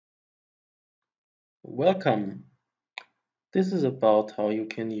Welcome. This is about how you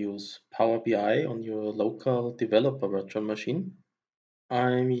can use Power BI on your local developer virtual machine.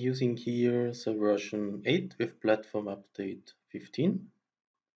 I'm using here the version 8 with platform update 15,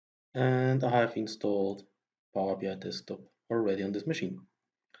 and I have installed Power BI Desktop already on this machine.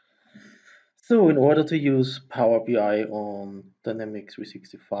 So in order to use Power BI on Dynamics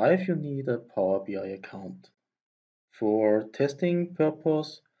 365, you need a Power BI account. For testing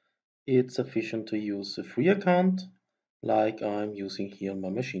purpose, it's sufficient to use a free account like I'm using here on my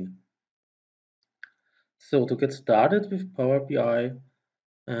machine. So to get started with Power BI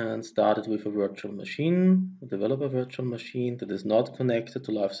and started with a virtual machine, a developer virtual machine that is not connected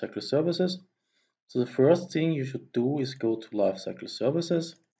to Lifecycle Services. So the first thing you should do is go to Lifecycle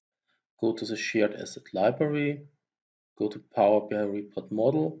Services, go to the Shared Asset Library, go to Power BI Report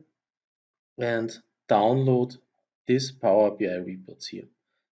Model, and download this Power BI reports here.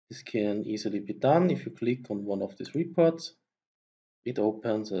 This can easily be done if you click on one of these reports. It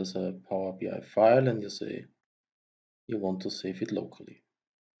opens as a Power BI file and you say you want to save it locally.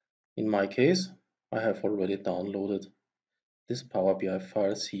 In my case, I have already downloaded this Power BI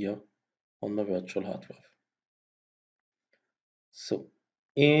files here on my virtual hard drive. So,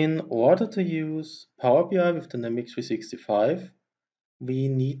 in order to use Power BI with Dynamics 365, we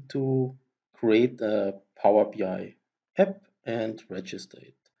need to create a Power BI app and register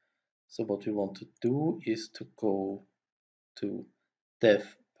it. So what we want to do is to go to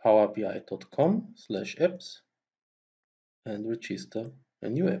devpowerbi.com/apps and register a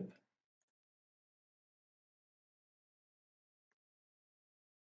new app.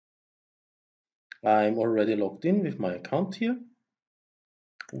 I'm already logged in with my account here.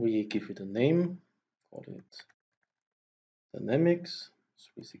 We give it a name, call it Dynamics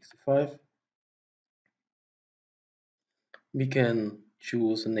 365. We can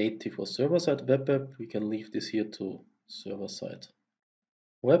choose a native or server-side web app. We can leave this here to server-side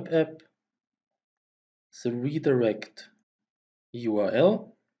web app. The redirect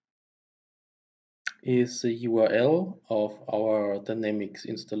URL is the URL of our Dynamics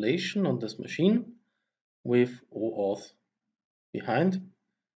installation on this machine with OAuth behind.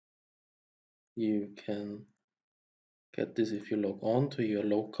 You can get this if you log on to your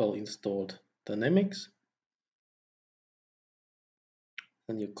local installed Dynamics.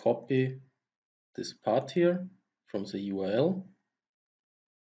 Then you copy this part here from the URL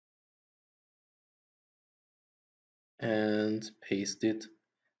and paste it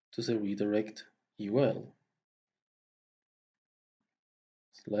to the redirect URL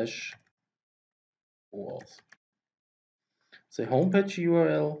 /auth. The homepage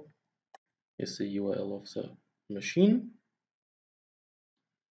URL is the URL of the machine.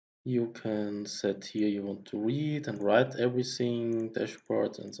 You can set here you want to read and write everything,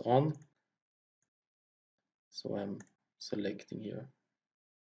 dashboards and so on. So I'm selecting here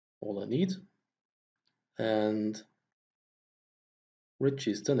all I need and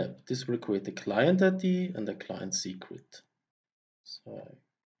register an app. This will create a client ID and a client secret. So I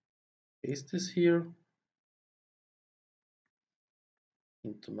paste this here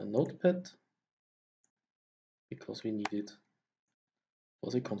into my notepad because we need it for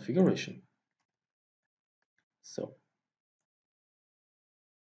the configuration. So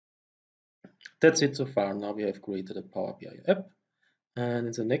that's it so far. Now we have created a Power BI app, and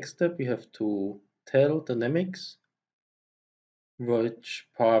in the next step we have to tell Dynamics which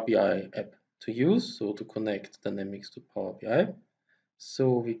Power BI app to use, so to connect Dynamics to Power BI.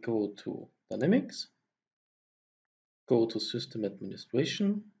 So we go to Dynamics, go to System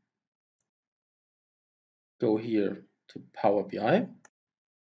Administration, go here to Power BI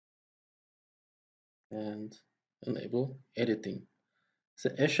and enable editing.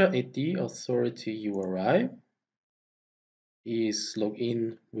 The Azure AD Authority URI is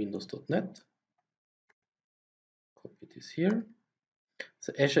login windows.net. Copy this here.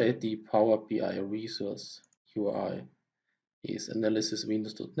 The Azure AD Power BI resource URI is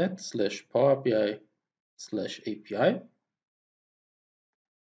analysiswindows.net/powerbi/API.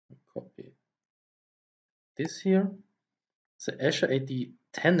 Copy this here. The Azure AD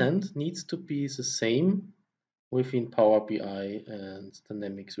tenant needs to be the same within Power BI and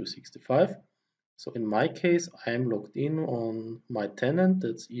Dynamics 365. So in my case, I am logged in on my tenant,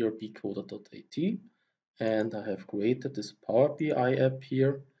 that's erbcoder.at, and I have created this Power BI app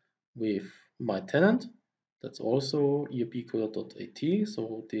here with my tenant. That's also erbcoder.at,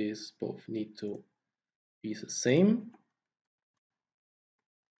 so these both need to be the same.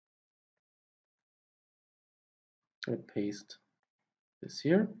 I paste this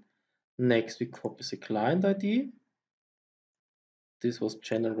here. Next, we copy the client ID. This was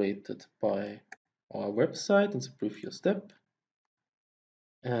generated by our website in the previous step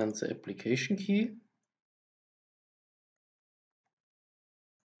and the application key.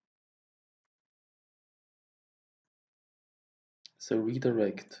 The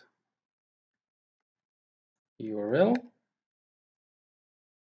redirect URL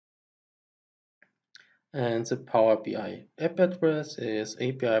and the PowerBI app address is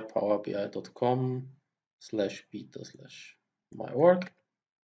api.powerbi.com/beta/my.org,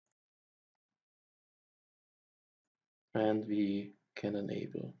 and we can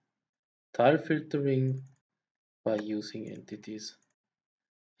enable tile filtering by using entities,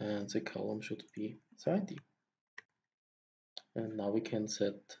 and the column should be the ID. And now we can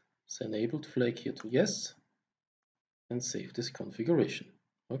set the enabled flag here to yes and save this configuration.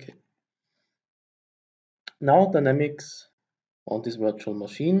 Okay. Now Dynamics on this virtual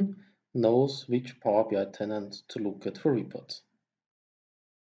machine knows which Power BI tenant to look at for reports.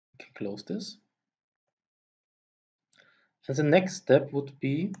 We can close this. And the next step would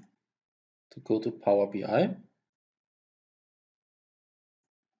be to go to Power BI,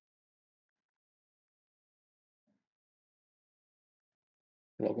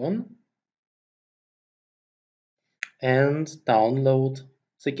 log on, and download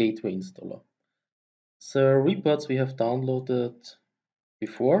the gateway installer. The reports we have downloaded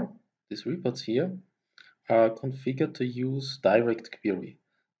before, these reports here, are configured to use direct query.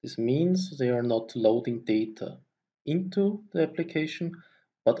 This means they are not loading data into the application,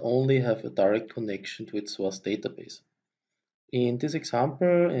 but only have a direct connection to its source database. In this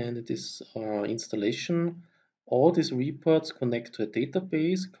example and in this installation, all these reports connect to a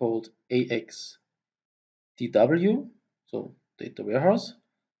database called AXDW, so data warehouse,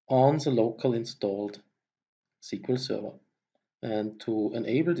 on the local installed SQL Server. And to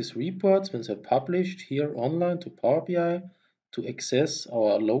enable these reports when they're published here online to Power BI, to access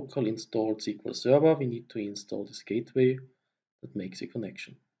our local installed SQL Server, we need to install this gateway that makes a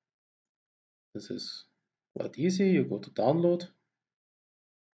connection. This is quite easy. You go to download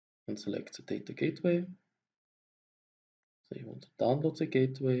and select the data gateway. So you want to download the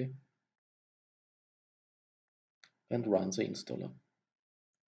gateway and run the installer.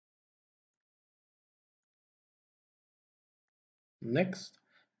 Next,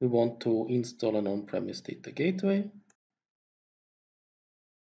 we want to install an on-premise data gateway.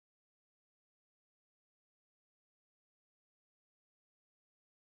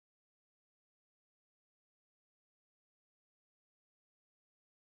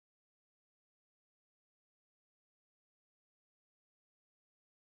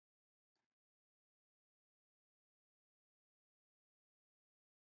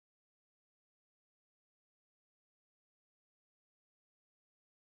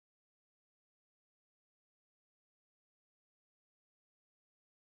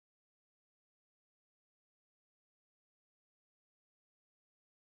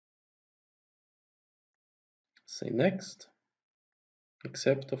 Say next,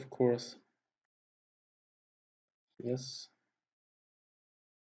 accept of course, yes,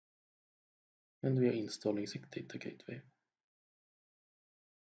 and we are installing the data gateway.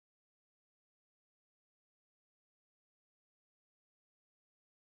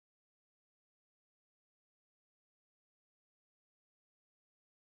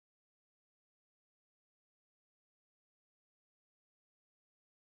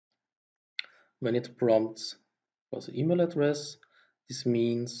 When it prompts for the email address, this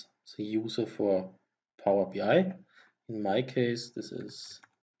means the user for Power BI. In my case, this is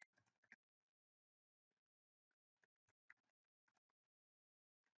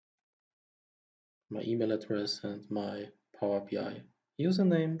my email address and my Power BI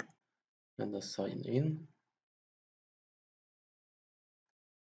username, and I sign in.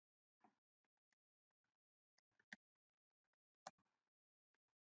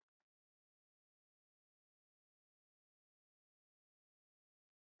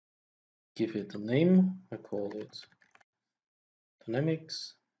 Give it a name, I call it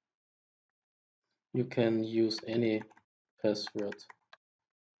Dynamics. You can use any password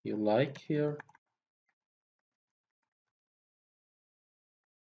you like here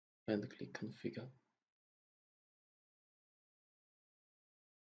and click configure.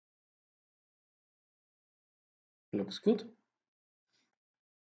 Looks good.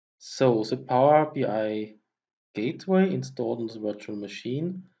 So the Power BI gateway installed on the virtual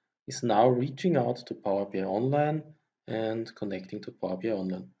machine is now reaching out to Power BI Online and connecting to Power BI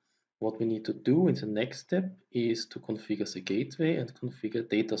Online. What we need to do in the next step is to configure the gateway and configure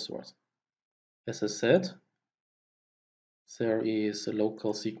data source. As I said, there is a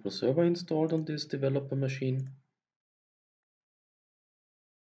local SQL Server installed on this developer machine.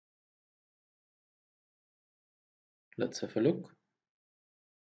 Let's have a look.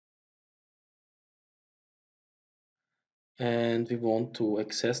 And we want to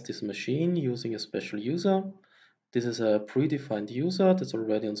access this machine using a special user. This is a predefined user that's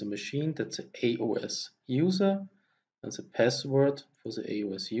already on the machine. That's an AOS user. And the password for the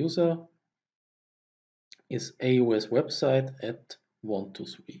AOS user is AOS website at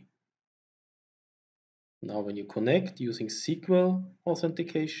 123. Now when you connect using SQL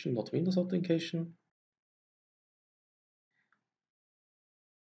authentication, not Windows authentication,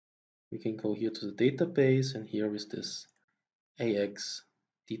 we can go here to the database, and here is this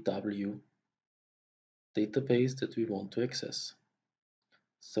AXDW database that we want to access.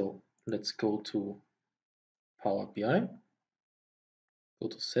 So let's go to Power BI, go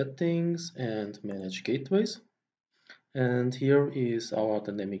to settings and manage gateways. And here is our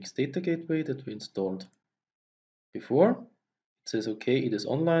Dynamics data gateway that we installed before. It says, okay, it is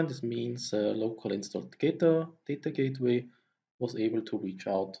online. This means local installed data gateway was able to reach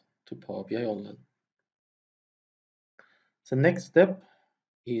out to Power BI Online. The next step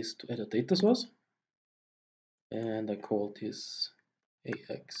is to add a data source, and I call this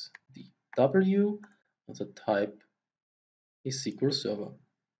AXDW, and the type is SQL Server.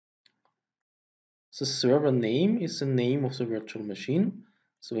 The server name is the name of the virtual machine.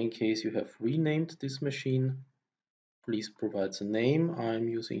 So in case you have renamed this machine, please provide the name. I'm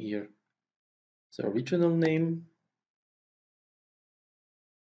using here the original name.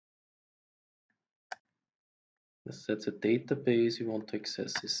 That's a database you want to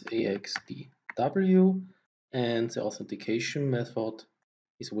access is AXDW, and the authentication method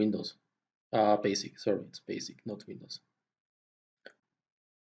is Windows. Basic, sorry, it's basic, not Windows.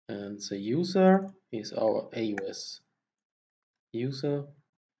 And the user is our AOS user,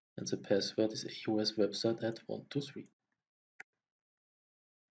 and the password is AOS website at 123.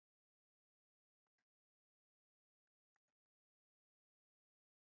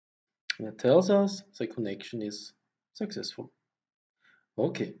 And it tells us the connection is successful.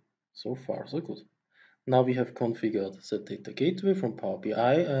 Okay, so far so good. Now we have configured the data gateway from Power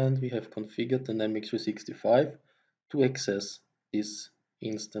BI, and we have configured Dynamics 365 to access this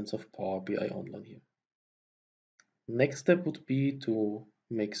instance of Power BI Online here. Next step would be to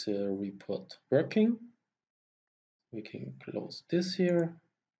make the report working. We can close this here,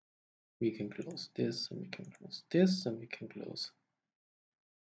 we can close this, and we can close this, and we can close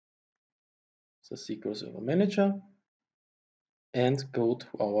the SQL Server Manager and go to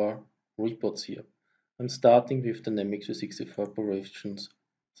our reports here. I'm starting with Dynamics 365 Operations,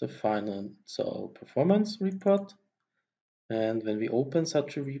 the financial performance report. And when we open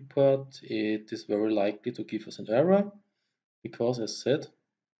such a report, it is very likely to give us an error because, as said,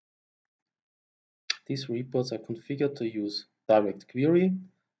 these reports are configured to use direct query,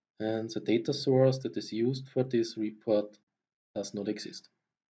 and the data source that is used for this report does not exist.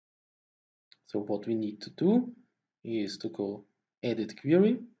 So what we need to do is to go Edit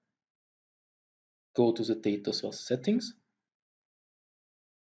Query, go to the data source settings,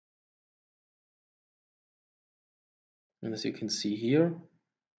 and as you can see here,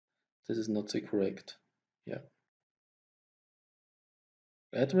 this is not the correct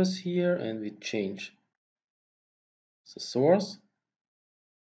address here, and we change the source,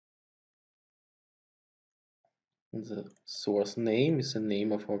 and the source name is the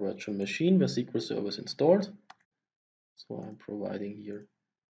name of our virtual machine where SQL Server is installed. So I'm providing here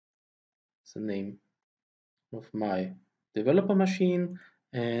the name of my developer machine,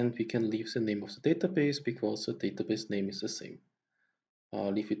 and we can leave the name of the database because the database name is the same.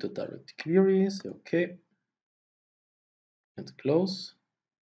 Leave it to direct query, say OK, and close,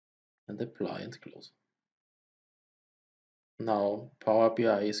 and apply and close. Now Power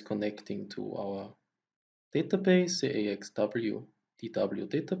BI is connecting to our database, the AXW DW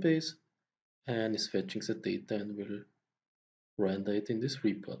database, and is fetching the data and will render it in this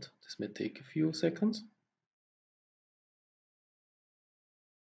report. This may take a few seconds.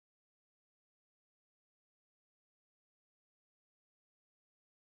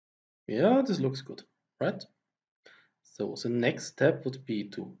 Yeah, this looks good, right? So the next step would be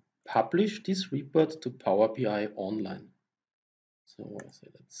to publish this report to Power BI Online. So I say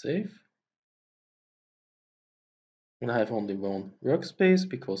let's save. And I have only one workspace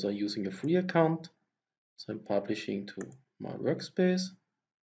because I'm using a free account. So I'm publishing to my workspace.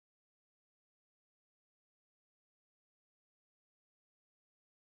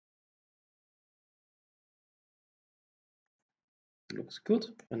 Looks good,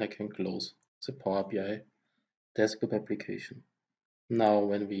 and I can close the Power BI desktop application. Now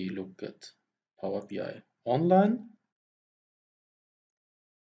when we look at Power BI Online,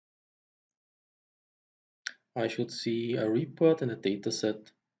 I should see a report and a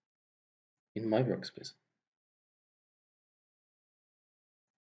dataset in my workspace.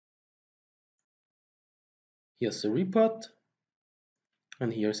 Here's the report,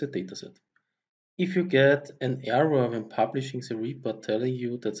 and here's a dataset. If you get an error when publishing the report telling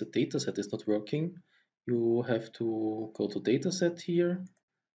you that the dataset is not working, you have to go to dataset here,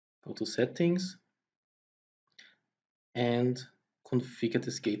 go to settings, and configure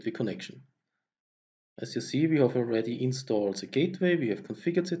this gateway connection. As you see, we have already installed the gateway, we have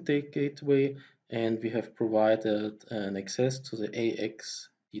configured the gateway, and we have provided an access to the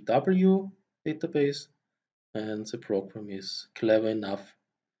AXEW database, and the program is clever enough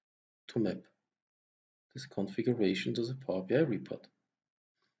to map this configuration to the Power BI report.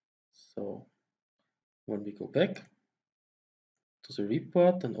 So when we go back to the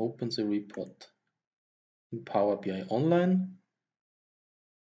report and open the report in Power BI Online,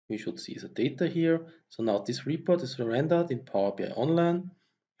 we should see the data here. So now this report is rendered in Power BI Online,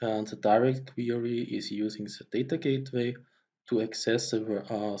 and the direct query is using the data gateway to access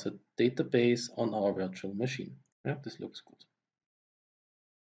the database on our virtual machine. Yeah, this looks good.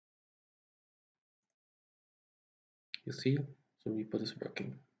 You see, the report is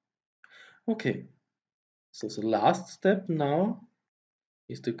working. Okay, so the last step now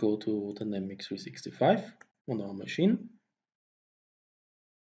is to go to Dynamics 365 on our machine.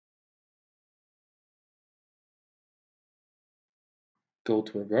 Go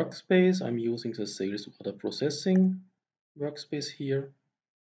to a workspace. I'm using the sales order processing workspace here.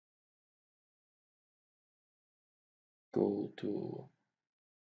 Go to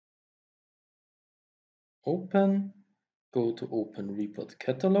Open. Go to Open Report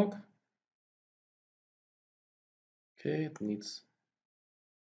Catalog. Okay, it needs,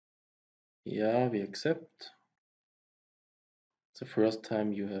 yeah, we accept. It's the first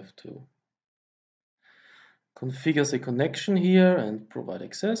time you have to configure the connection here and provide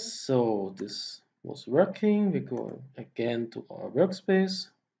access. So this was working. We go again to our workspace,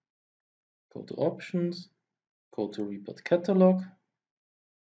 go to Options, go to Report Catalog.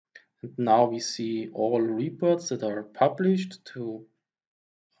 And now we see all reports that are published to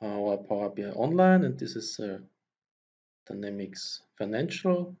our Power BI Online, and this is a Dynamics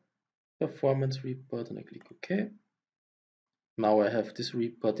Financial Performance Report, and I click OK. Now I have this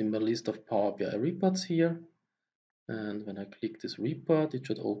report in my list of Power BI reports here, and when I click this report, it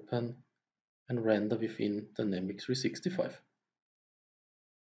should open and render within Dynamics 365.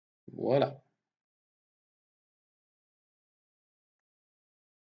 Voila!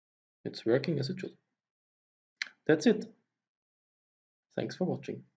 It's working as it should. That's it. Thanks for watching.